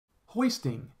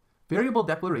Hoisting. Variable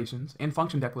declarations and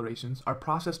function declarations are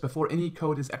processed before any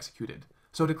code is executed.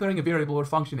 So declaring a variable or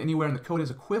function anywhere in the code is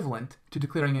equivalent to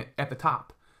declaring it at the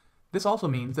top. This also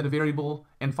means that a variable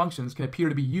and functions can appear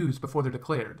to be used before they're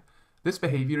declared. This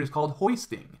behavior is called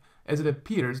hoisting, as it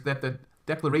appears that the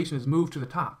declaration is moved to the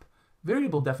top.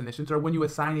 Variable definitions are when you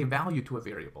assign a value to a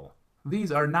variable.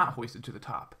 These are not hoisted to the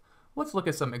top. Let's look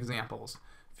at some examples.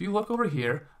 If you look over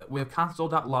here, we have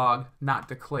console.log not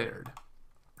declared.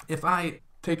 If I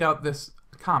take out this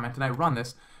comment and I run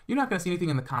this, you're not going to see anything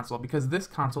in the console because this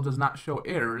console does not show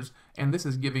errors, and this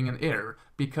is giving an error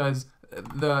because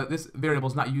this variable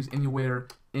is not used anywhere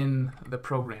in the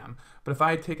program. But if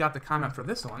I take out the comment for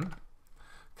this one,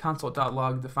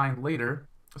 console.log defined later,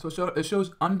 so it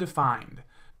shows undefined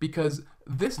because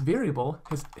this variable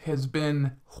has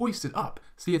been hoisted up.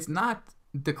 See, it's not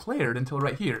declared until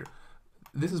right here.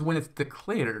 This is when it's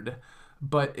declared,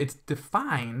 but it's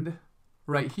defined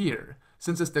right here.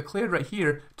 Since it's declared right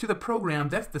here, to the program,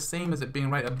 that's the same as it being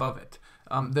right above it.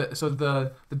 So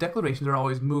the declarations are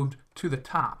always moved to the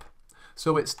top.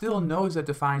 So it still knows that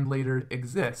defined later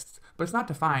exists, but it's not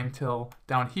defined till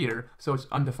down here, so it's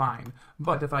undefined.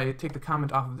 But if I take the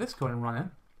comment off of this code and run it,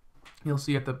 you'll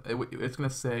see it's going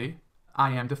to say,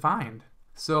 I am defined.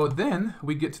 So then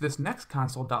we get to this next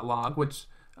console.log, which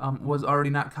was already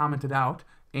not commented out,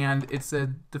 and it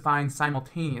said defined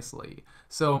simultaneously.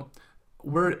 So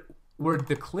we're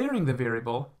declaring the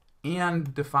variable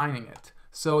and defining it.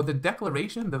 So the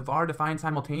declaration, the var defined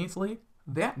simultaneously,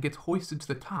 that gets hoisted to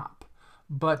the top.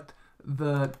 But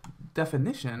the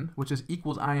definition, which is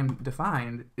equals I am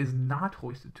defined, is not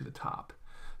hoisted to the top.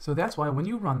 So that's why when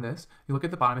you run this, you look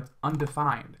at the bottom, it's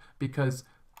undefined, because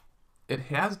it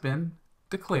has been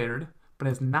declared, but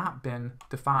has not been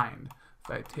defined. If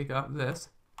I take out this,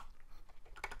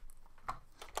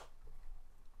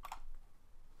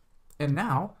 and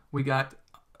now we have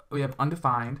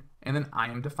undefined, and then I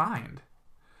am defined.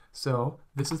 So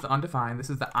this is the undefined, this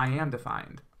is the I am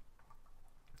defined.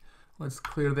 Let's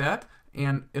clear that,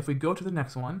 and if we go to the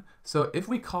next one, so if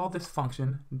we call this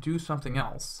function do something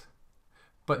else,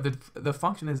 but the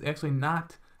function is actually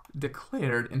not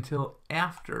declared until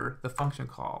after the function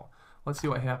call. Let's see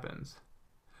what happens.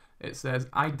 It says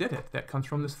I did it. That comes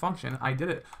from this function, I did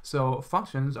it. So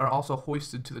functions are also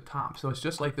hoisted to the top. So it's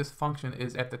just like this function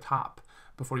is at the top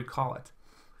before you call it.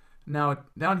 Now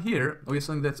down here we have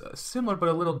something that's similar but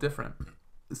a little different.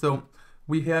 So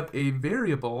we have a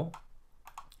variable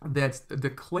that's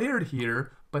declared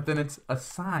here, but then it's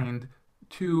assigned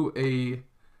to a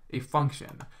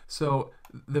function. So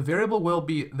the variable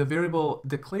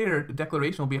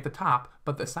declaration will be at the top,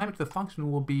 but the assignment to the function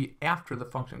will be after the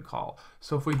function call.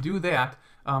 So if we do that,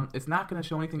 it's not going to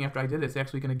show anything after I did it. It's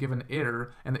actually going to give an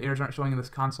error, and the errors aren't showing in this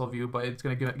console view, but it's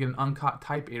going to get an uncaught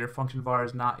type error. Function var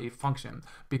is not a function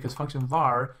because function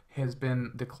var has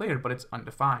been declared, but it's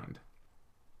undefined.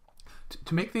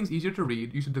 To make things easier to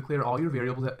read, you should declare all your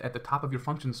variables at the top of your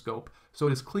function scope so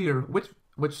it is clear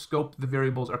which scope the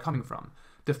variables are coming from.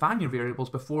 Define your variables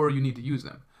before you need to use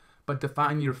them, but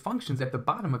define your functions at the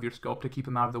bottom of your scope to keep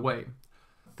them out of the way.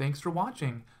 Thanks for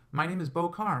watching. My name is Beau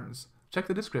Carnes. Check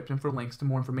the description for links to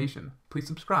more information. Please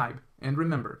subscribe, and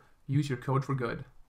remember, use your code for good.